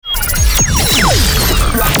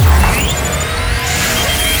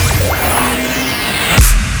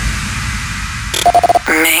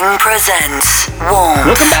Ming presents Warmth.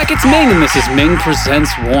 Welcome back, it's Ming, and this is Ming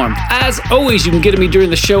Presents Warmth. As always, you can get at me during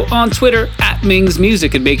the show on Twitter at Ming's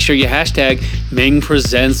Music, and make sure you hashtag Ming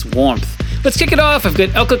Presents Warmth. Let's kick it off. I've got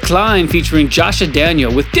Elka Klein featuring Joshua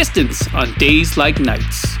Daniel with Distance on Days Like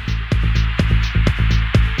Nights.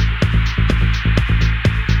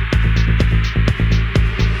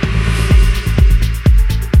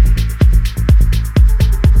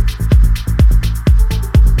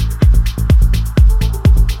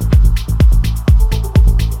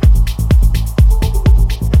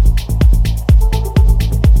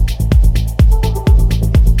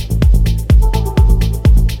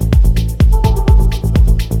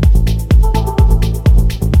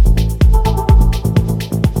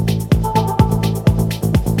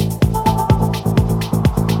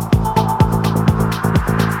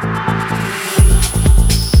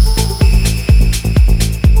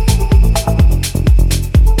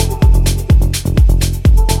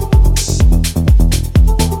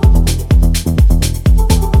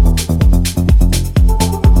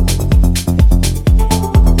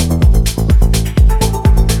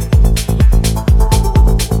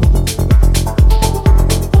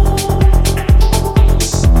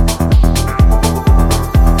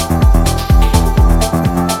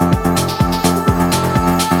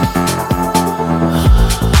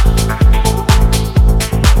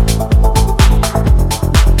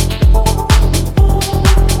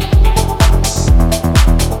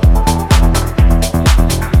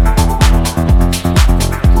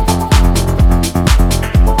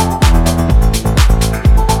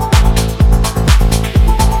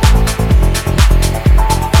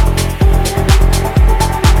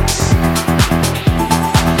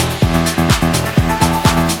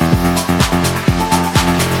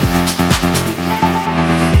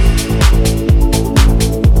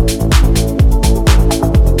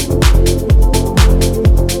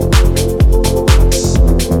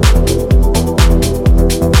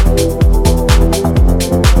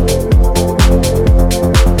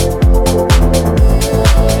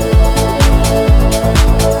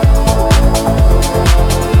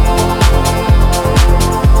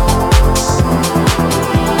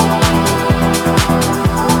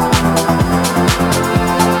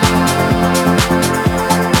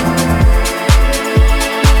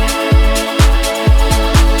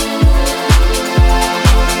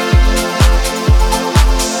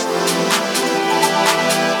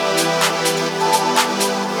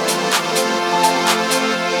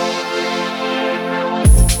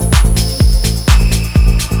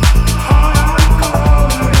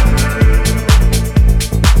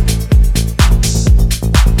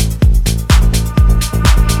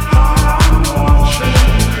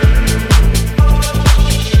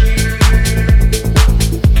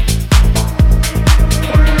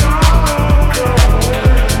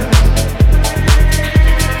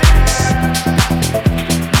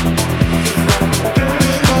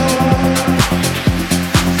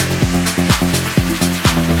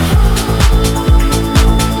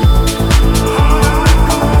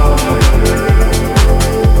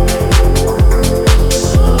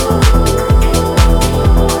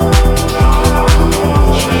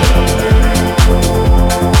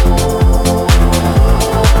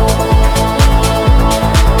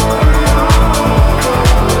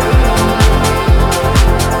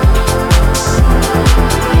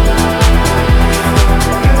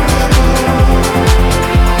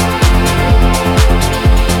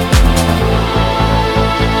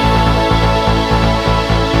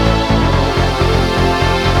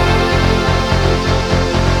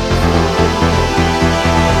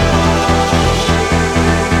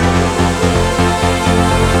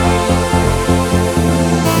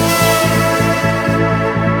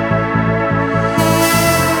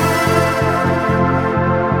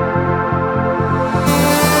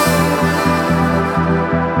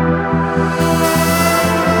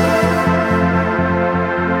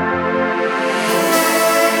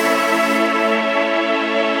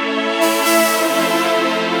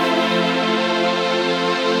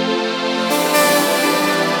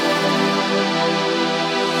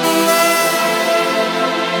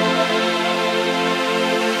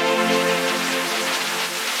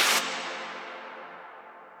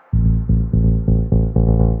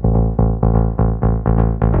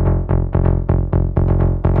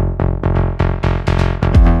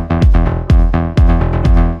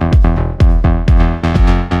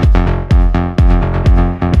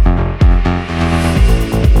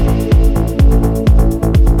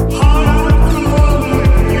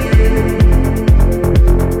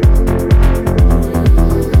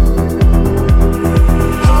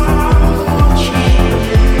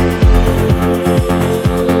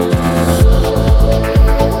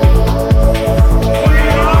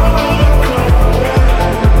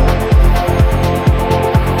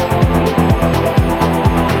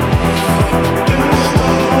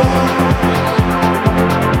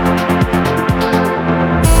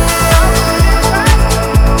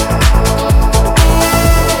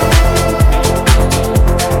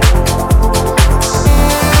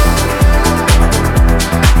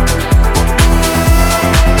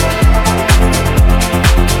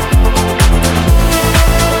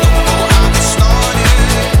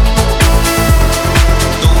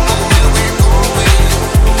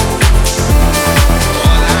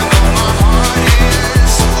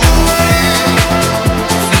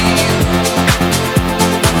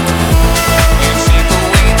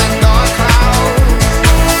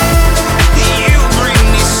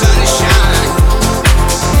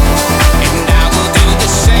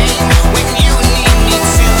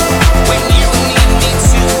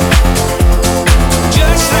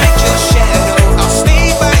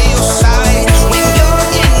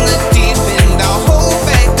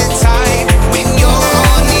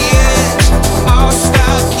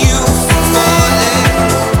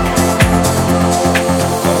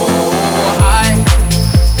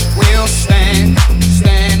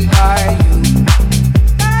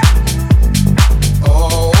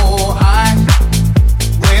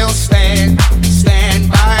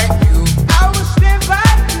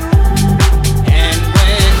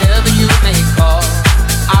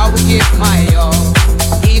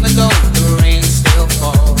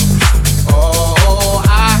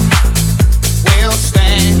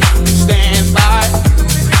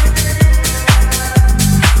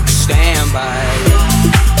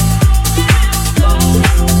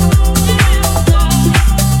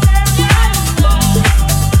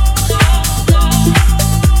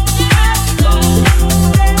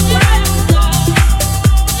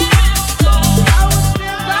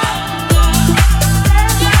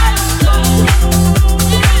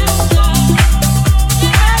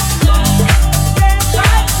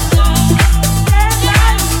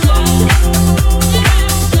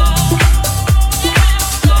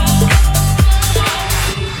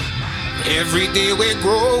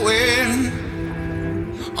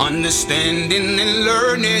 understanding and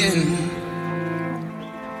learning.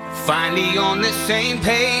 Finally on the same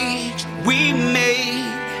page, we made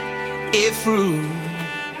it through.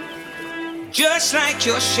 Just like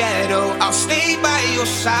your shadow, I'll stay by your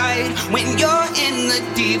side. When you're in the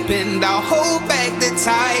deep end, I'll hold back the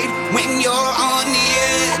tide. When you're on the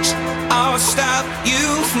edge, I'll stop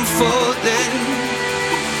you from falling.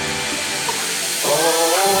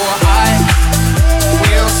 Oh, I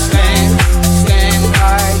will stand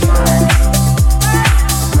by you.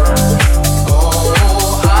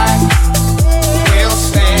 Oh, I will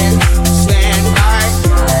stand by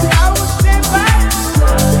you. I will stand by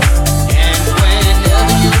you. And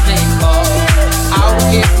whenever you may call, I will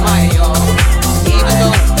give my all, even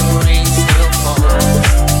though the rain still falls.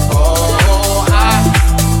 Oh, I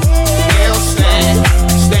will stand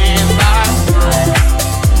by you.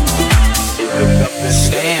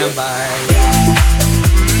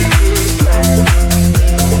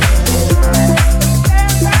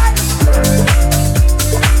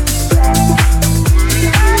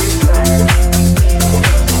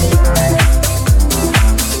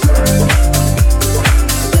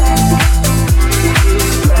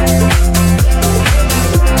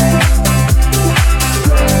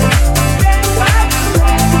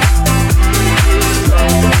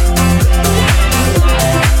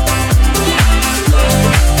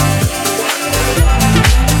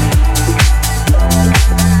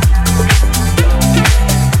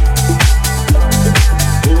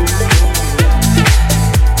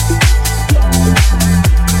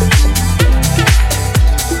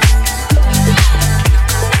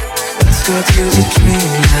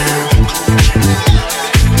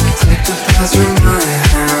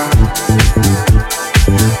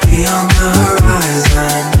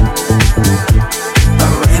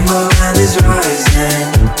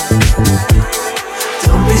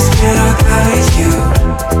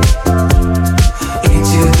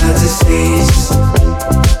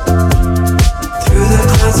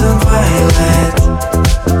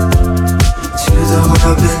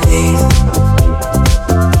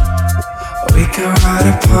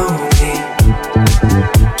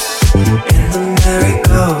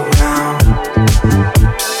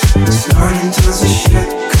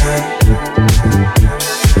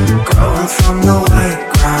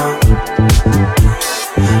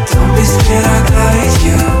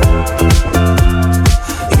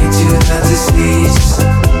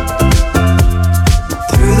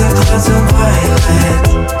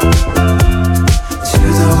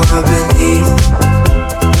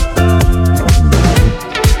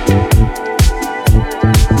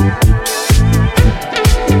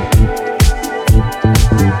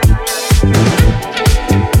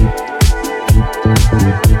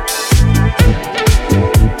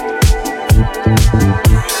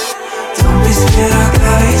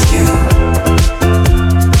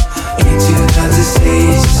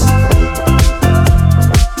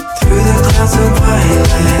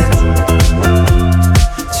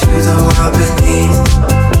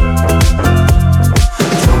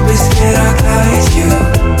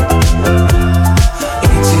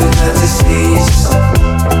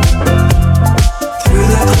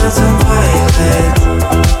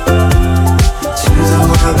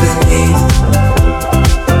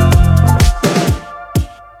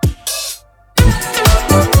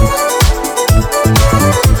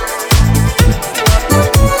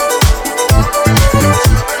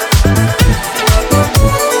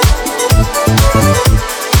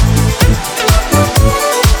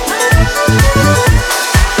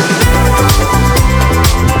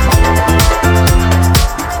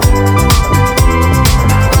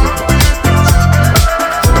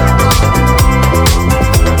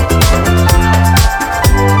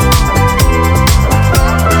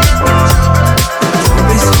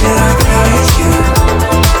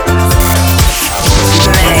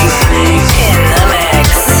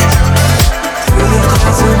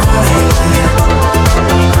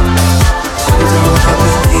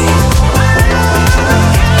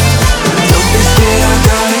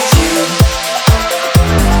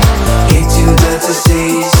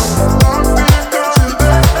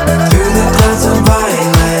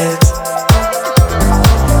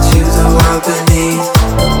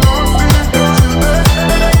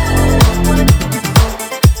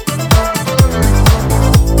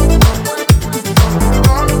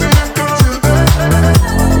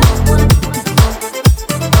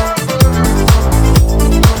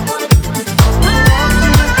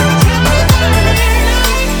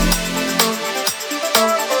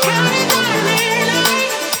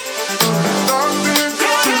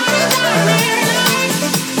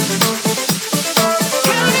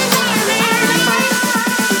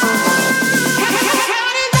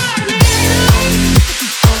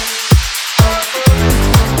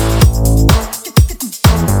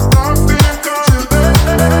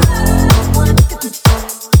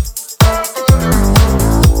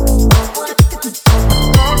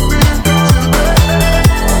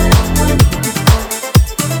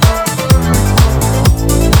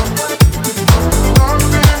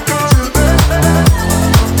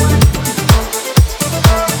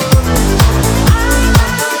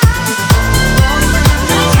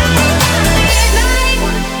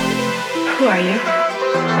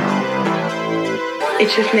 it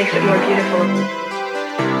just makes it more beautiful.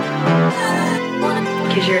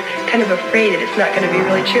 Because you're kind of afraid that it's not going to be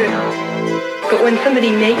really true. But when somebody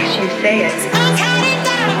makes you say it,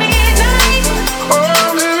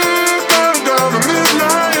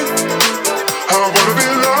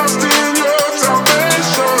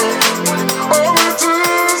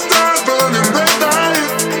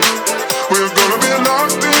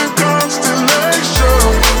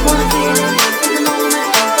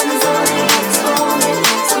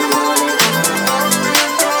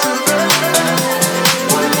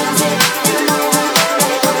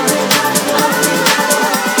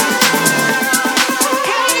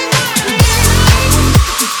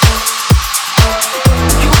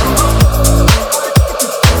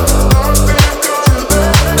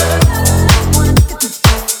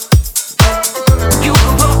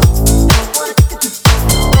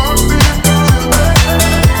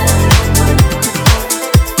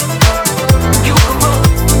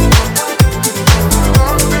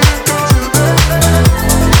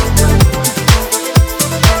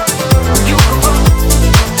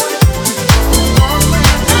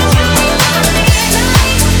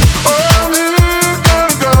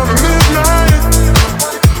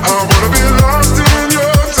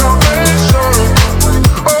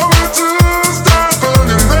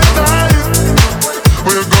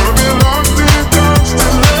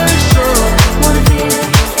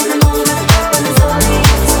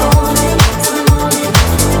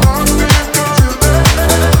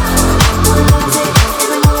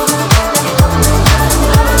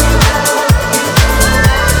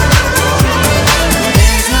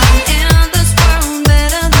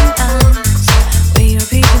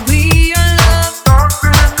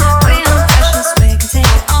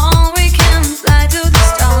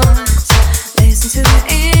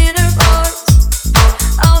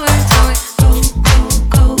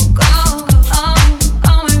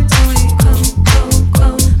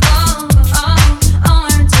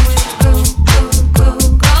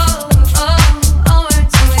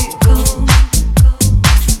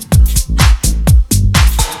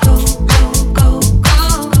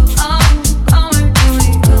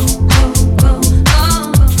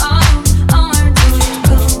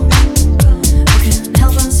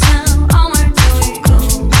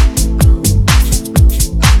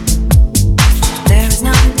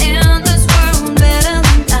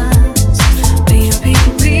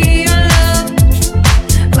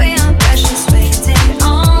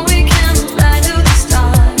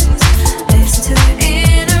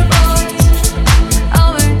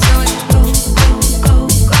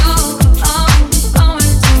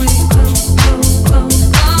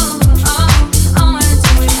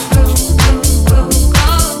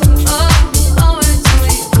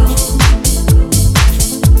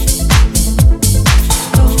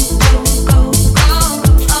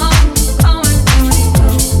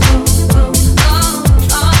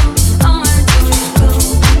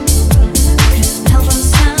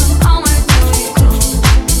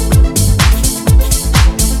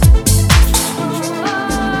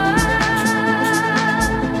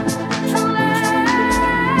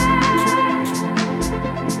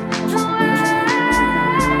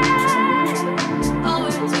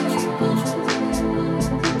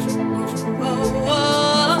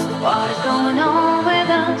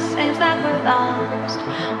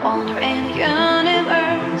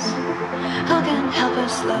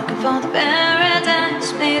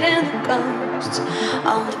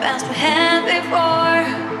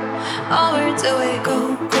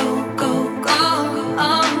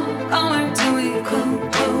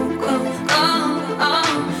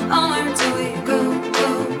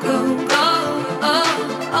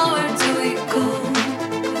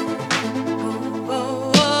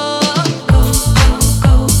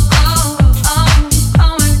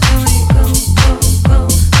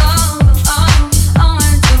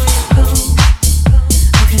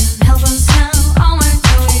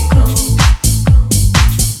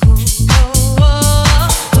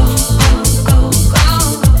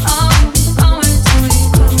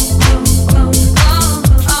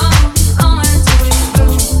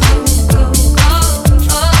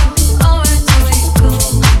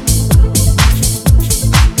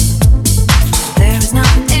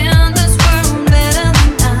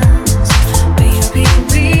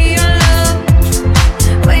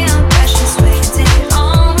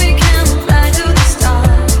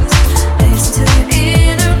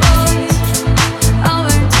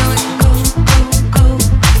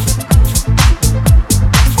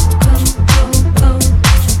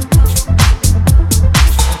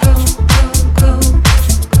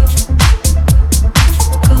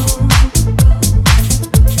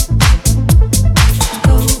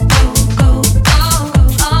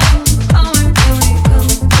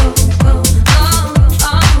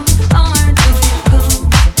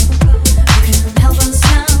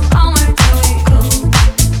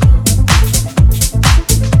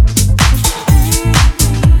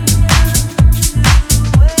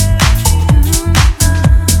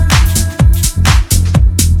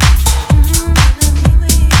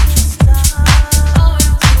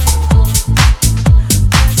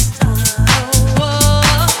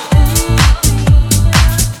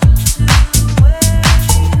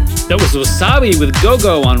 was Wasabi with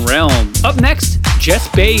Go-Go on Realm. Up next, Jess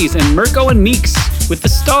Bays and Mirko and Meeks with The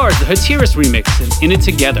Stars, the Hatiris remix, and In It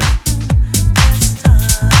Together.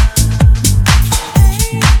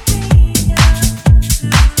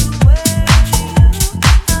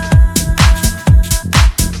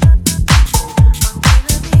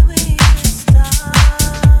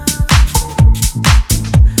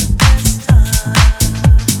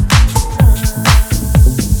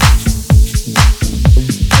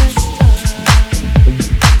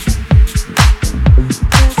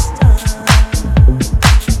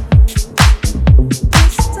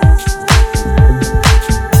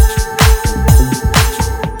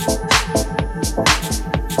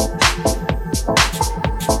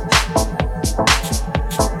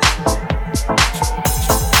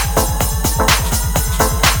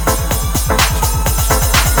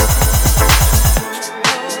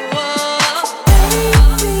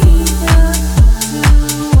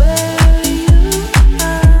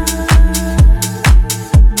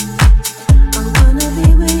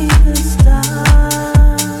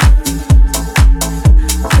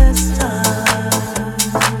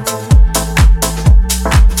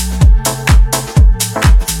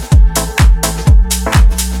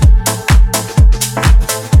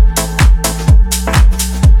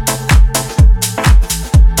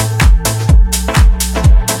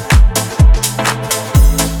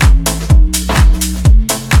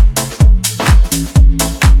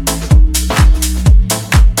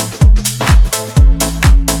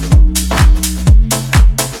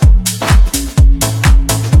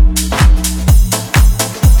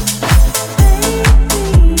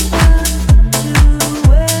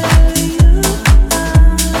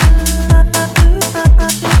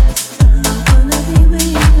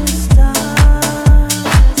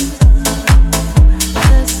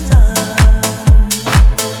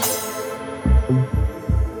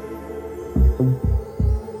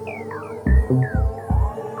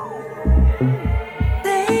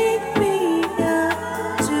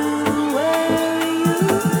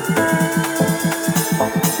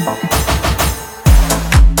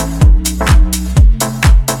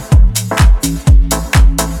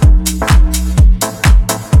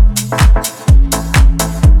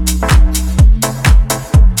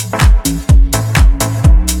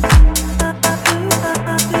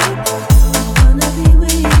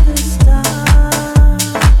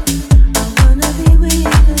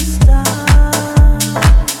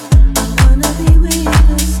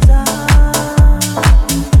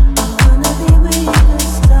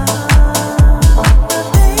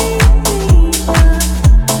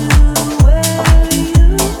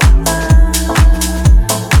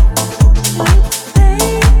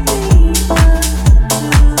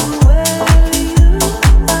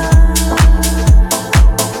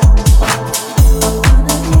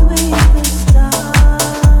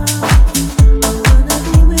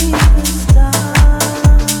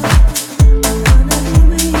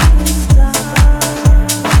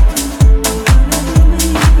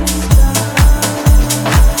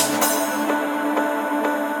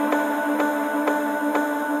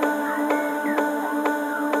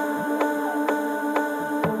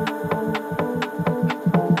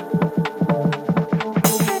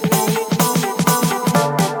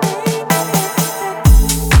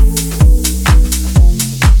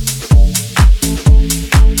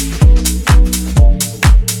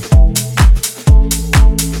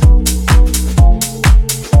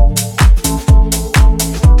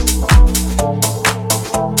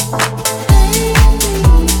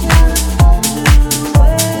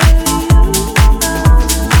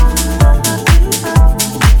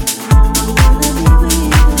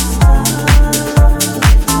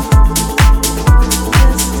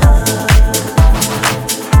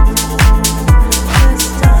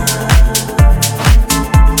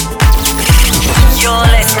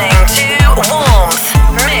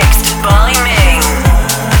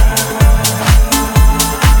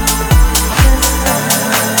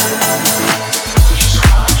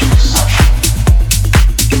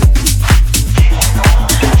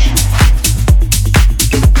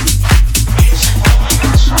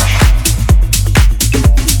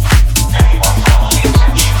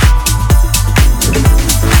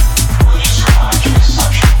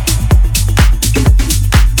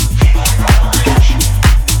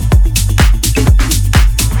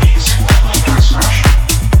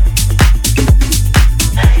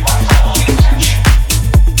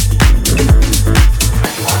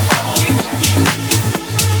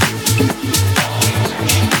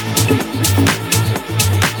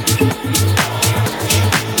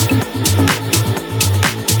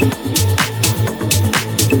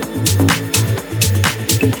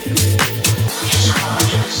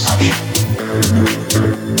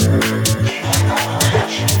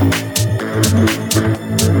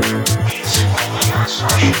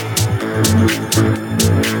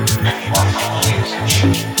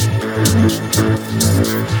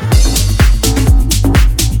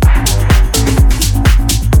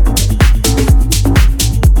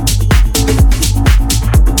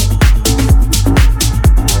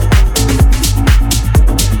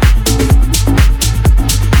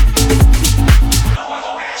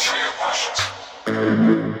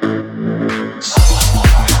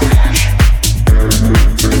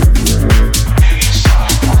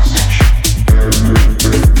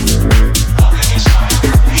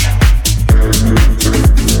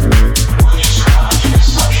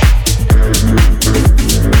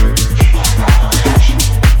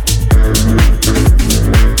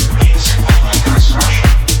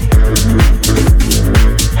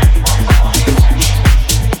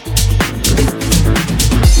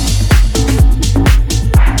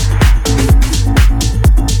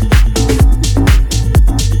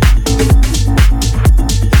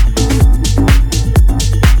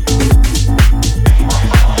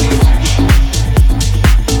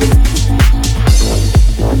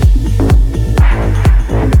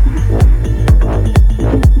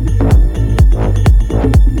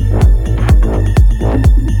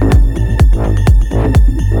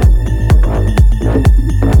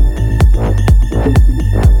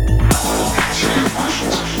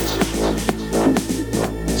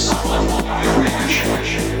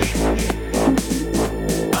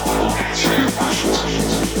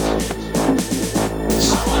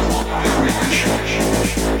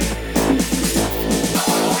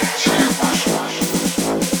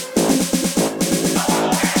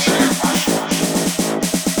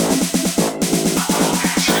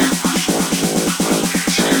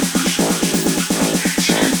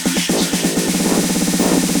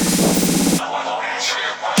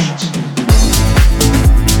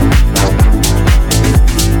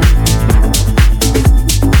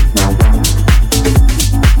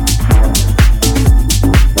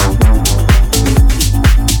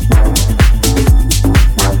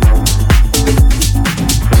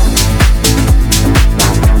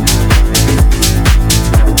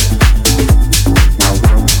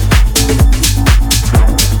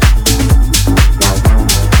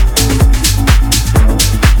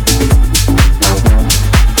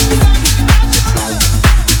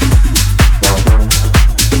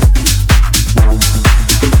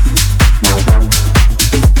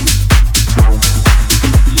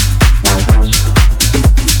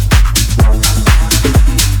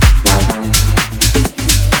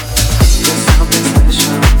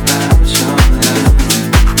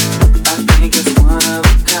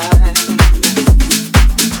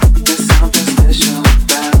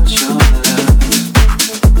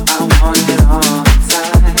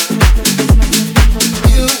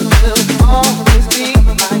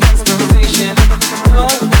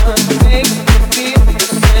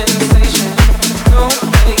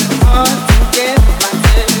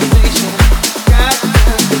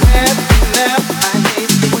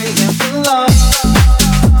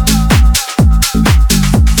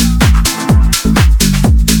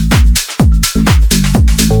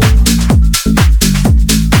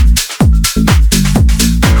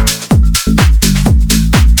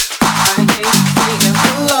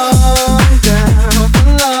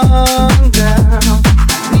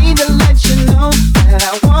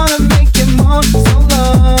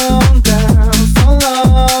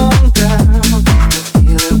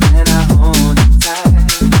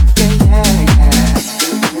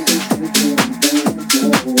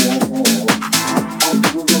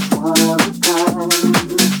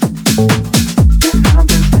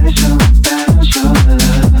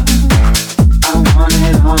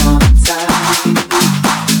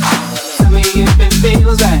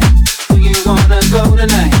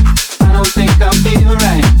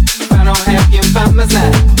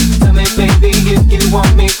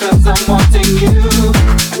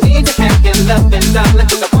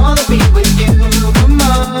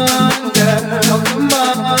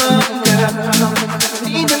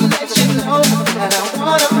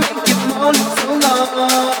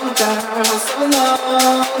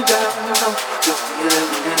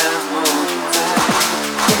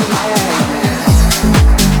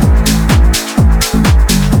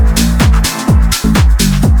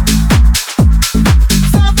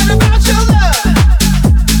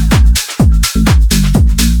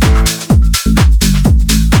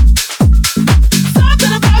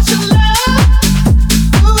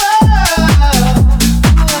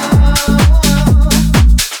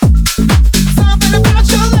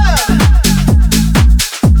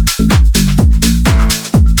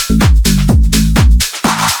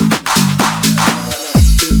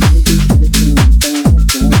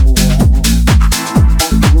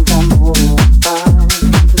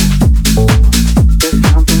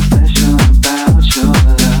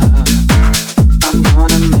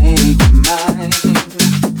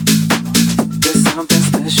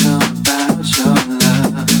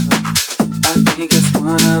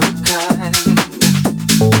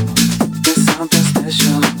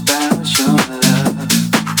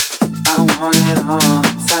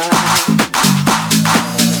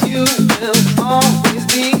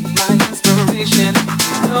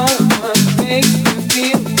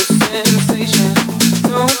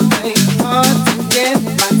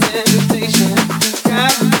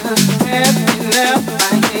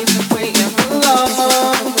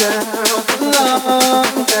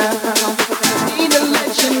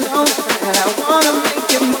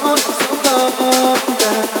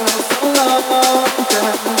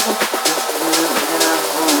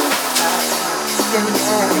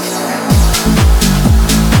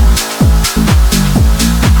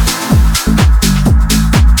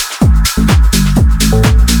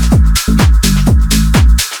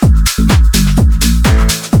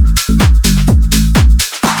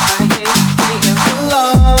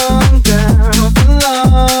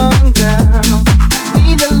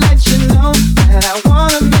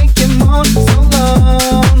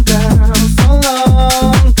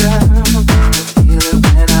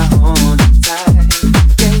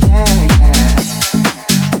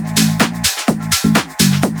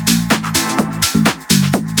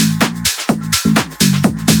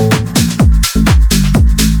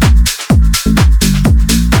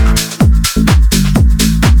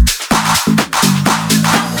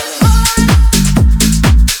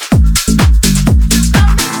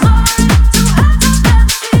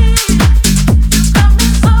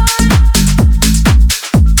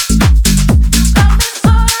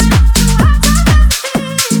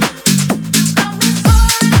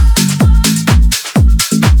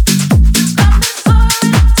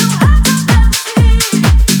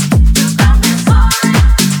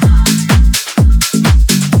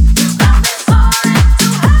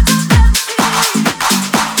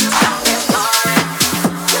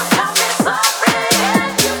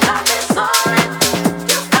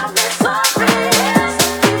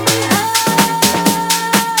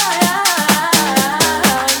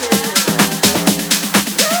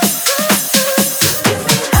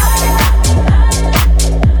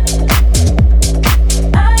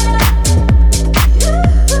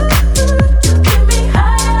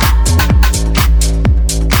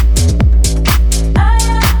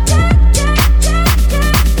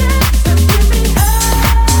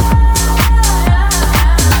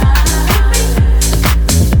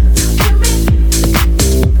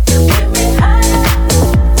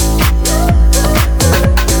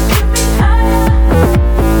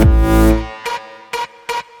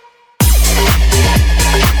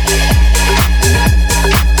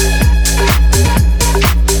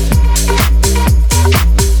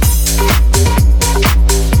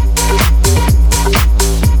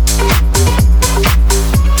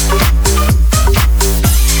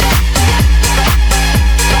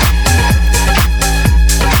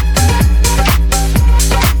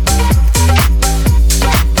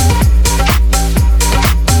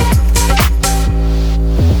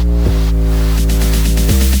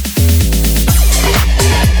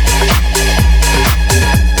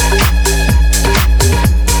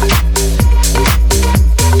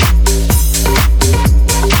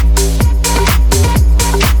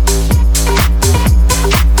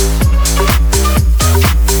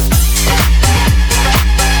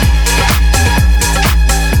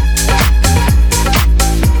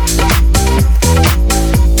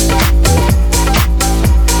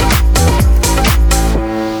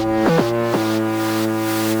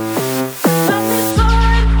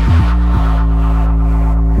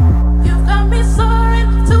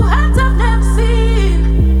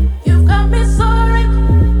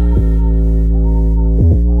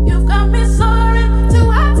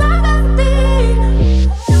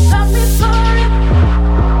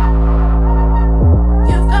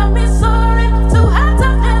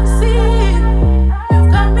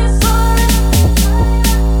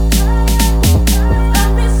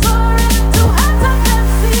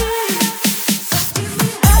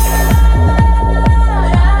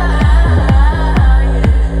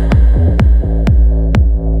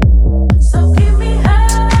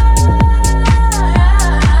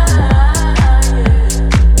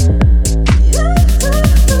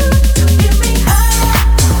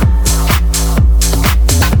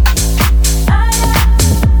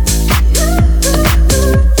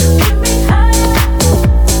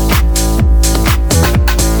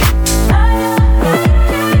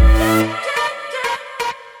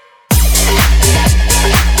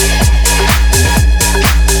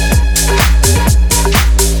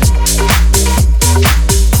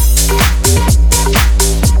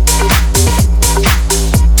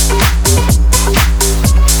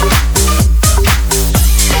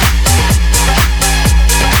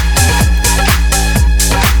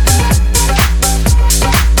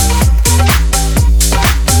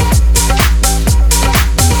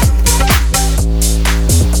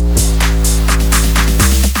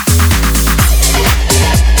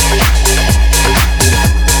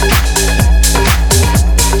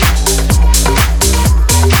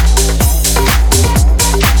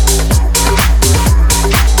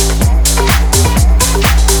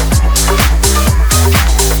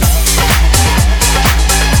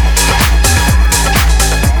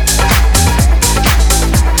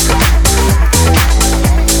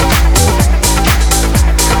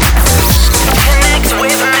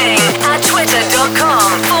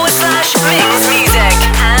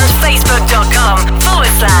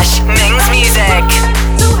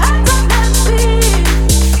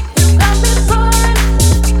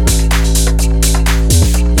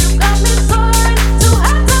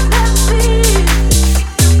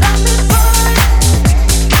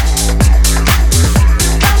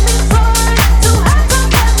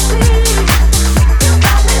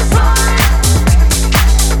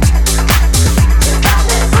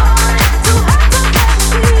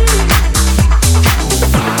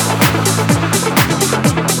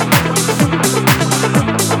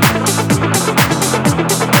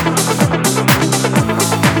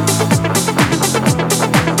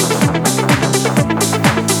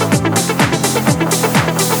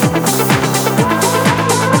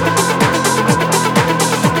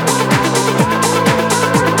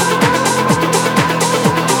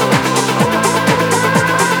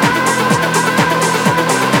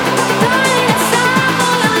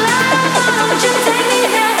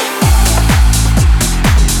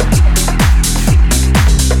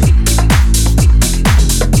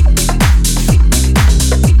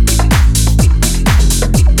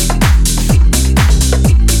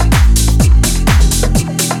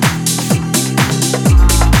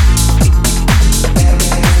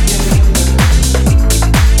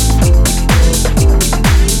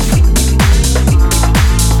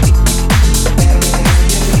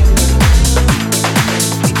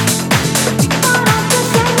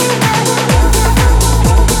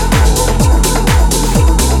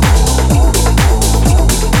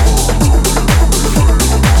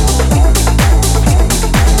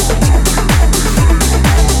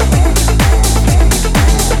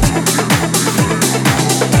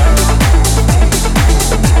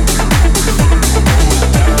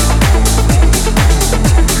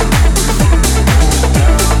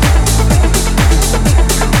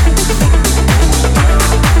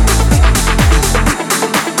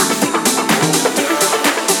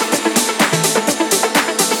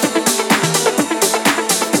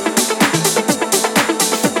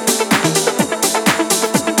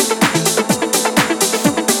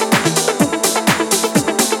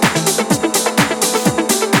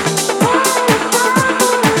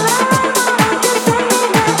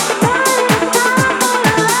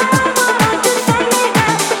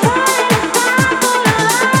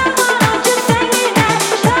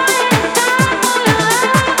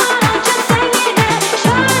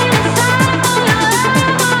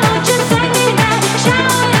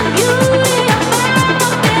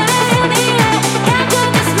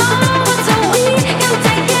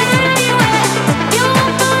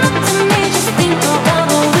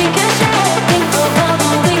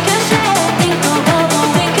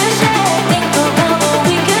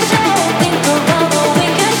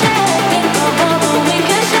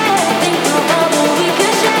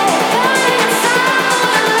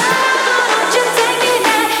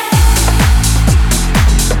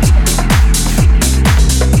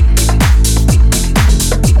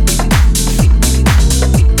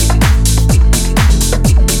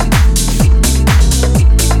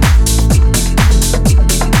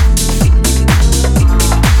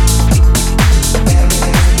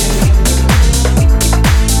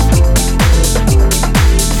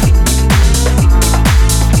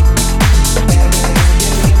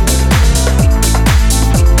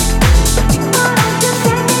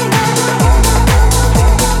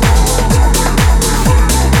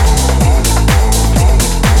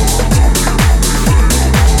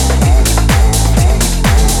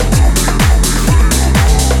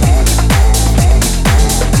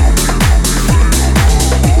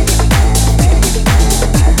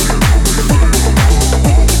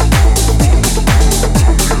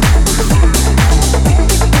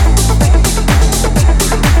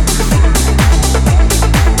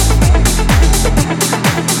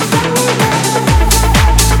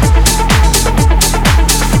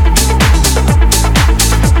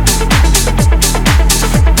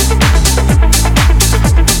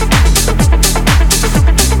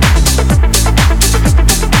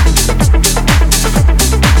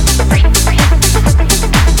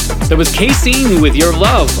 was Casein with Your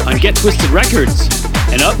Love on Get Twisted Records.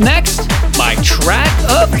 And up next, my track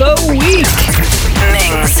of the week.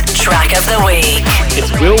 Ming's track of the week.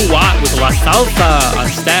 It's Will Watt with La Salsa on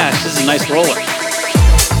Stash. This is a nice roller.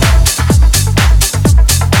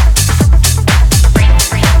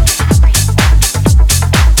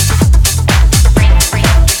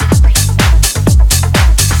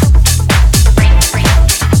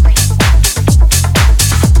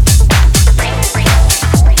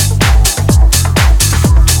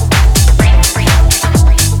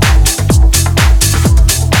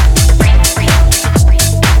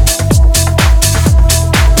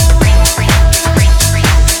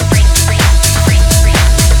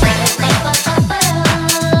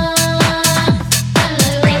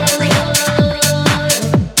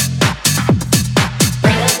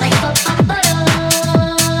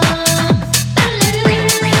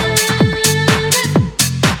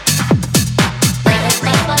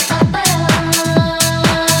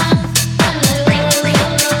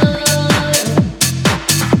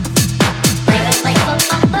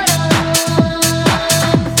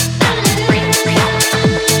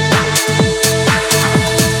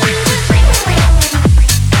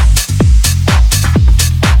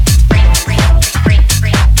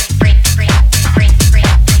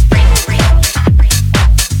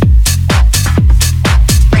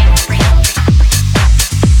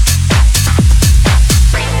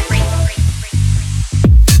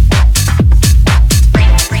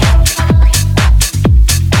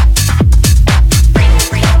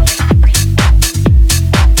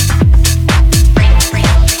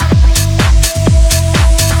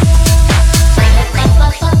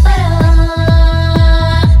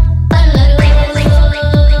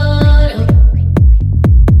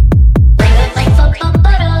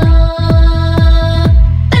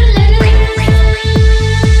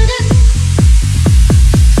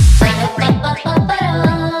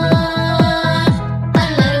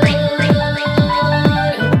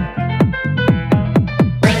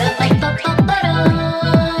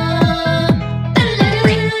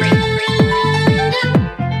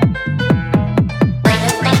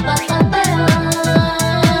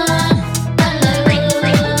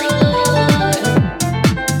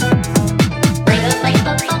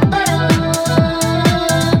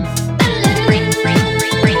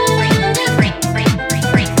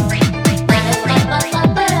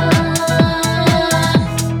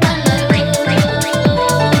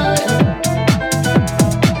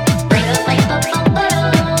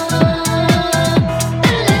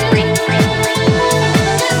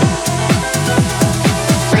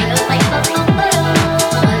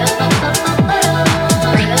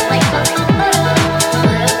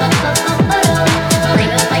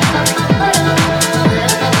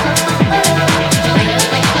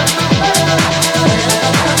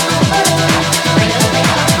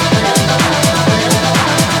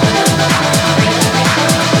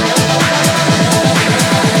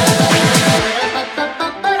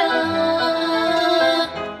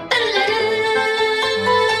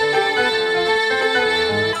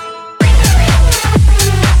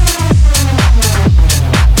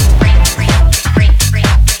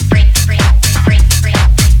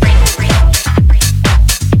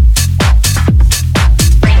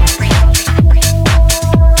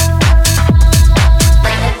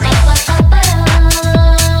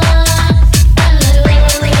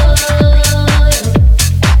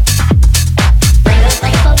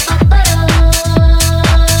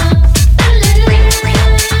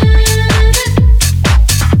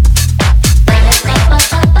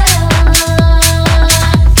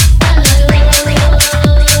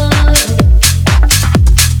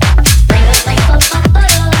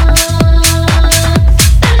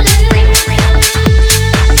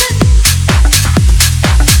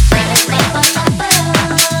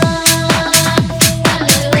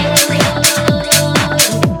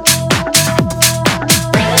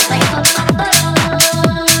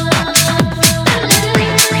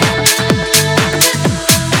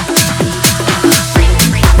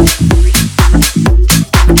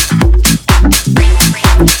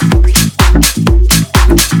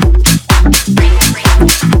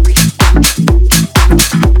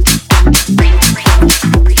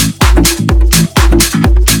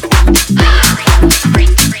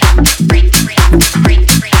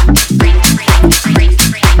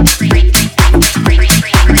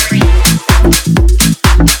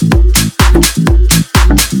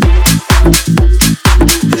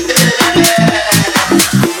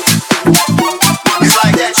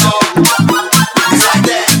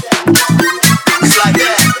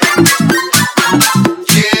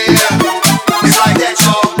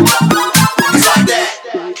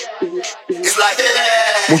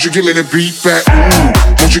 Won't you give me the beat back? Ooh.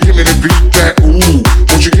 Won't you give me the beat back? Ooh.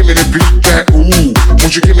 Won't you give me the beat back? Ooh.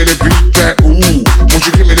 Won't you give me the beat back? Ooh. Won't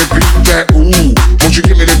you give me the beat back? Ooh. Won't you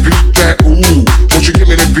give me the beat back? Ooh. Won't you give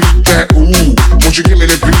me the beat back? Ooh. Won't you give me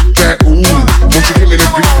the beat back? Ooh. Won't you give me the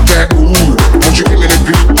beat back? Ooh. Won't you give me the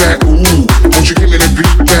beat back? Ooh.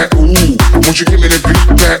 Won't you give me the beat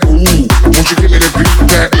back? Ooh. Won't you give me the beat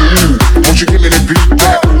back? Ooh. Won't you give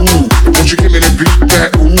me the beat back?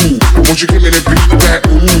 Ooh. Won't you give me the beat back? Ooh. Won't you give me the beat back?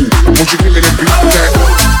 Ooh. Won't you give me the beat back?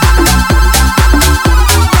 Ooh.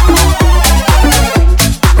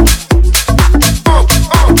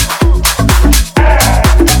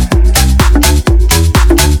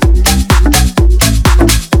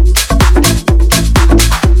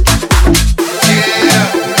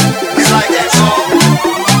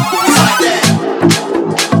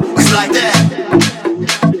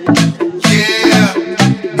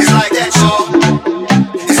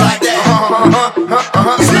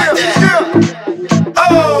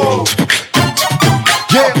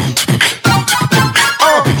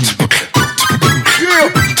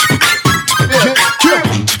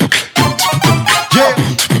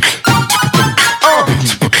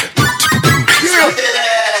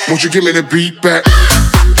 Won't you give me the beat back? Won't you give me the beat back?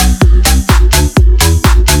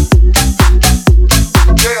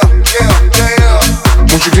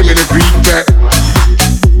 Won't you give me the beat back?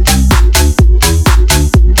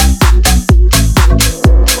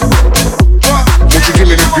 Won't you give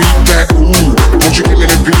me the beat back? Ooh. Won't you give me the beat back? Ooh. Won't you give me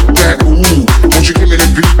the beat back? Ooh. Won't you give me the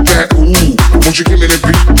beat back? Ooh. Won't you give me the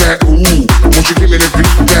beat back? Ooh. Won't you give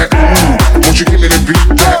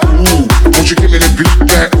me the beat back? Ooh. Won't you give me the beat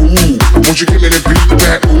back? Ooh. Won't you give me the beat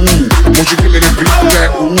back? Ooh. Won't you give me the beat back?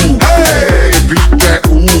 Ooh. Hey, beat back.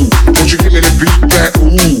 Ooh. Won't you give me the beat back?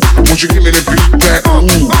 Ooh. Won't you give me the beat back?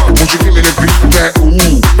 Ooh. Won't you give me the beat back?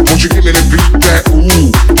 Ooh. Won't you give me the beat back?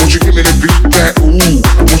 Ooh. Won't you give me the beat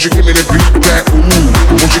back? Ooh.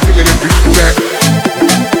 Won't you give me the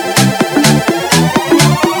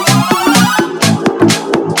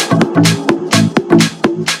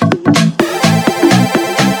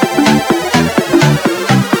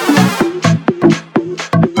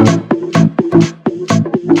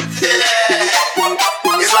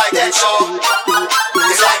beat back?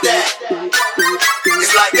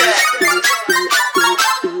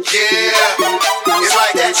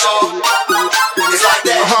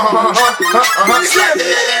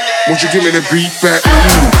 Ooh.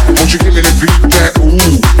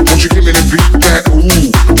 Won't you give me the beat back?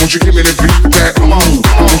 Won't you give me the beat back? Ooh. Won't you give me the beat back? Ooh.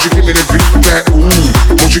 Won't you give me the beat back? Ooh.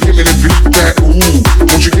 Won't you give me the beat back? Ooh.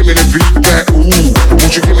 Won't you give me the beat back? Ooh.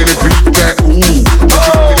 Won't you give me the beat back? Ooh. Won't you give me the beat back? Ooh.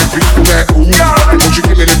 Won't you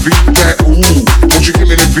give me the beat back? Ooh. Won't you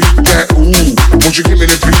give me the beat back? Ooh. Won't you give me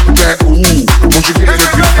the beat back? Ooh. Won't you give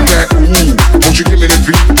me the beat back? Ooh. Won't you give me the beat back? Ooh. Won't you give me the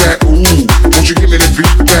beat back? Ooh. Won't you give me the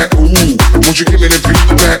beat back? Ooh. Won't you give me the beat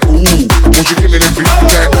back? Ooh. Won't you give me the beat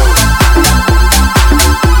back?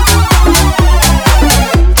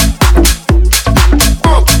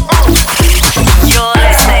 You're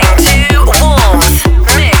listening to Warmth,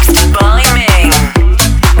 mixed by Ming.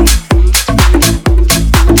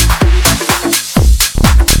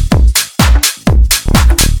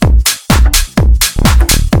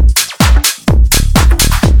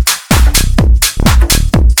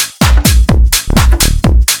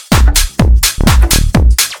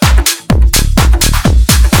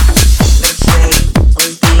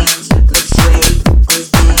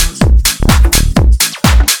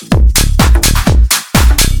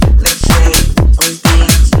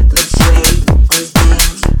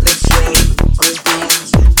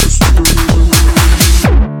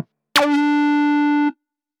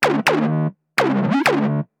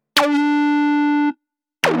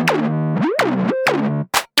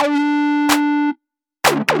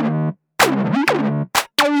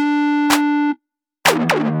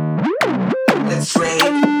 Let's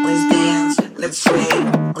rave, let's dance, let's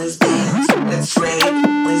rave, let's dance, let's rave,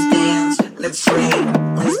 let's dance, let's rave,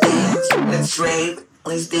 let's dance, let's rave,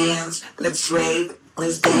 let's dance, let's rave,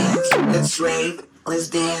 let's dance, let's rave, let's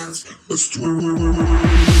dance, let's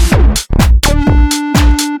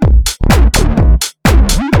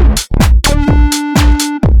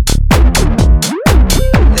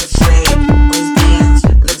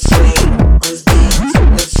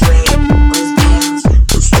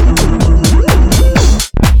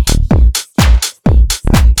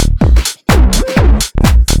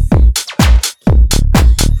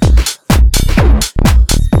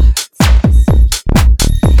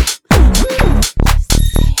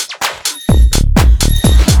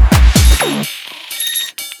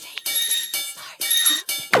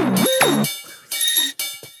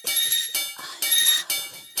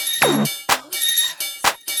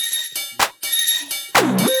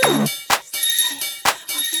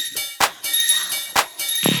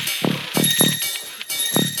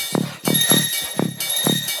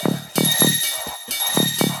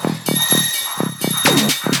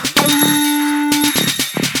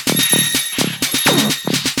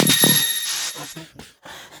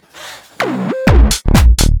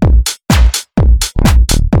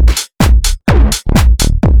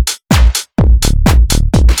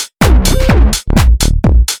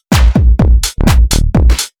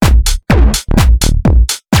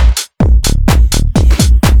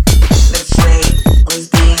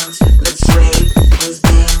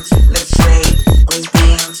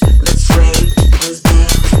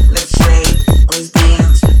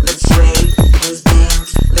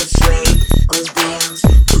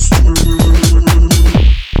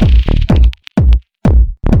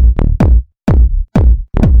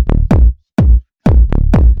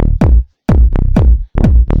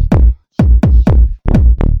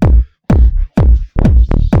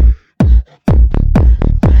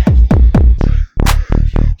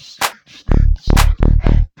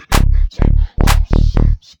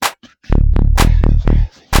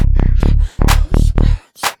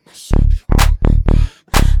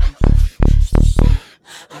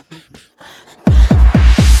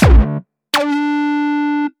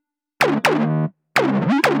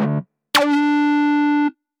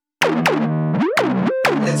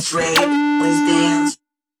let's rave, let's dance.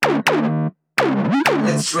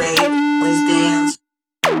 Let's rave, let's dance.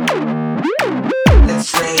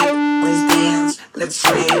 Let's rave, let's dance. Let's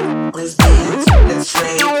rave, let's dance. Let's rave, let's dance. Let's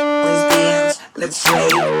rave, let's dance. Let's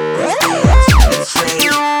rave, let's dance.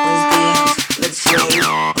 Let's rave,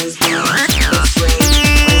 let's dance.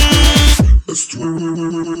 Let's rave,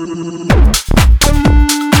 let's dance.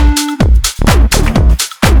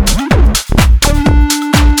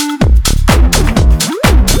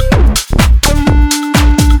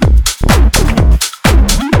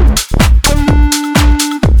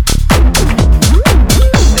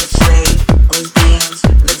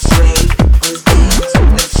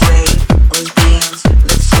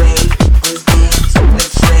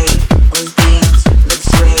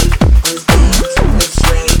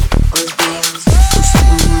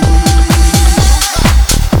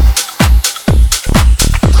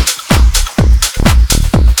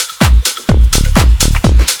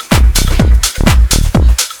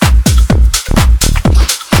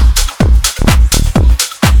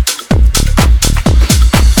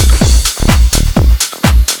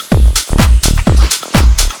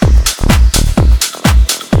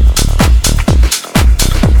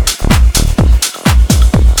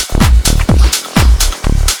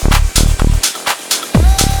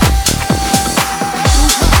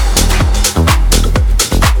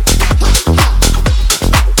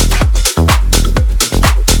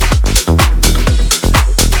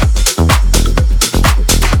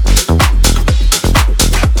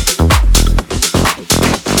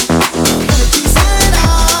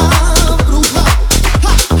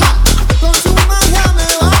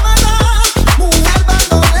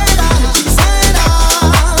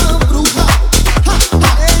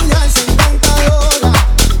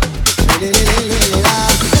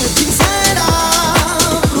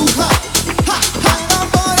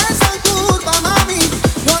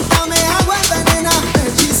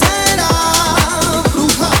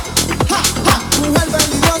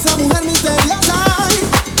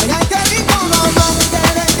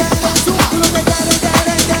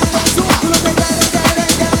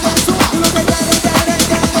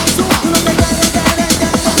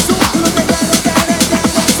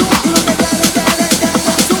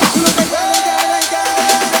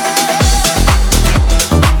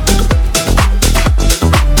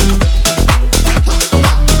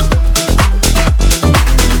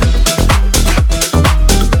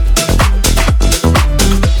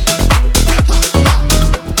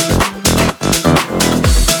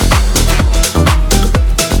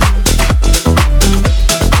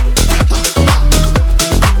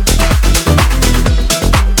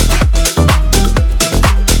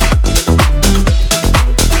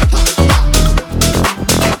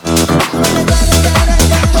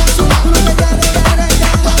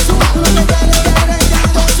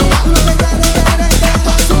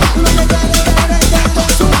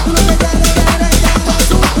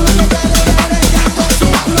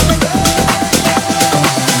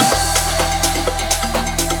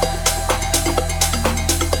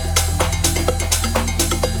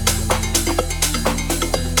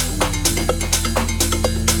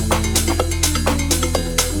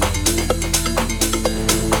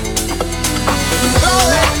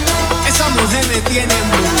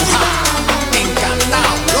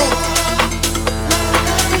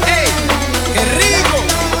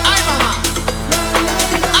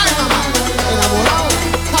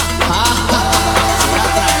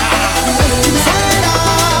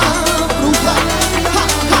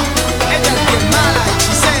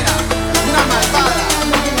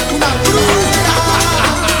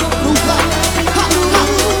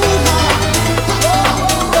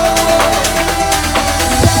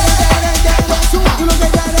 Lo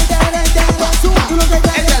que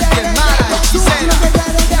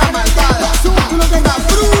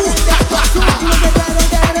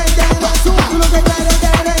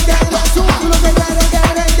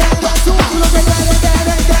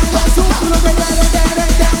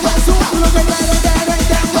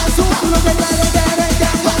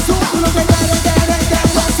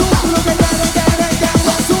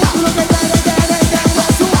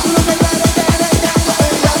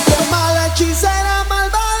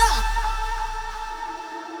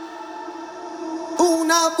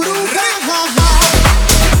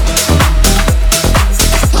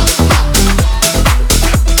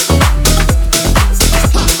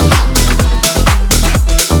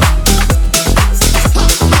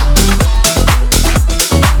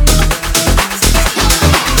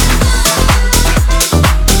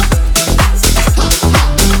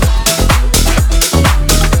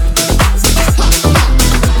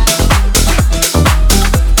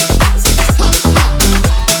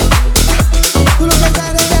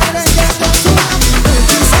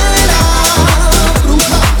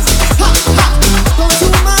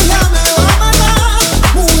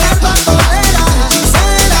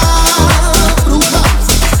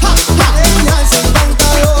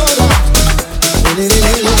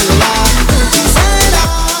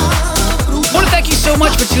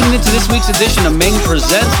tuning into this week's edition of Ming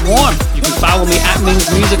Presents Warmth. You can follow me at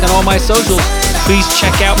Ming's Music on all my socials. Please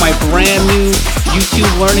check out my brand new YouTube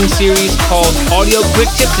learning series called Audio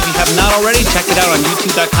Quick Tips. If you have not already, check it out on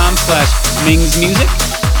youtube.com/Ming's Music.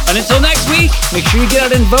 And until next week, make sure you get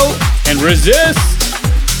out and vote and resist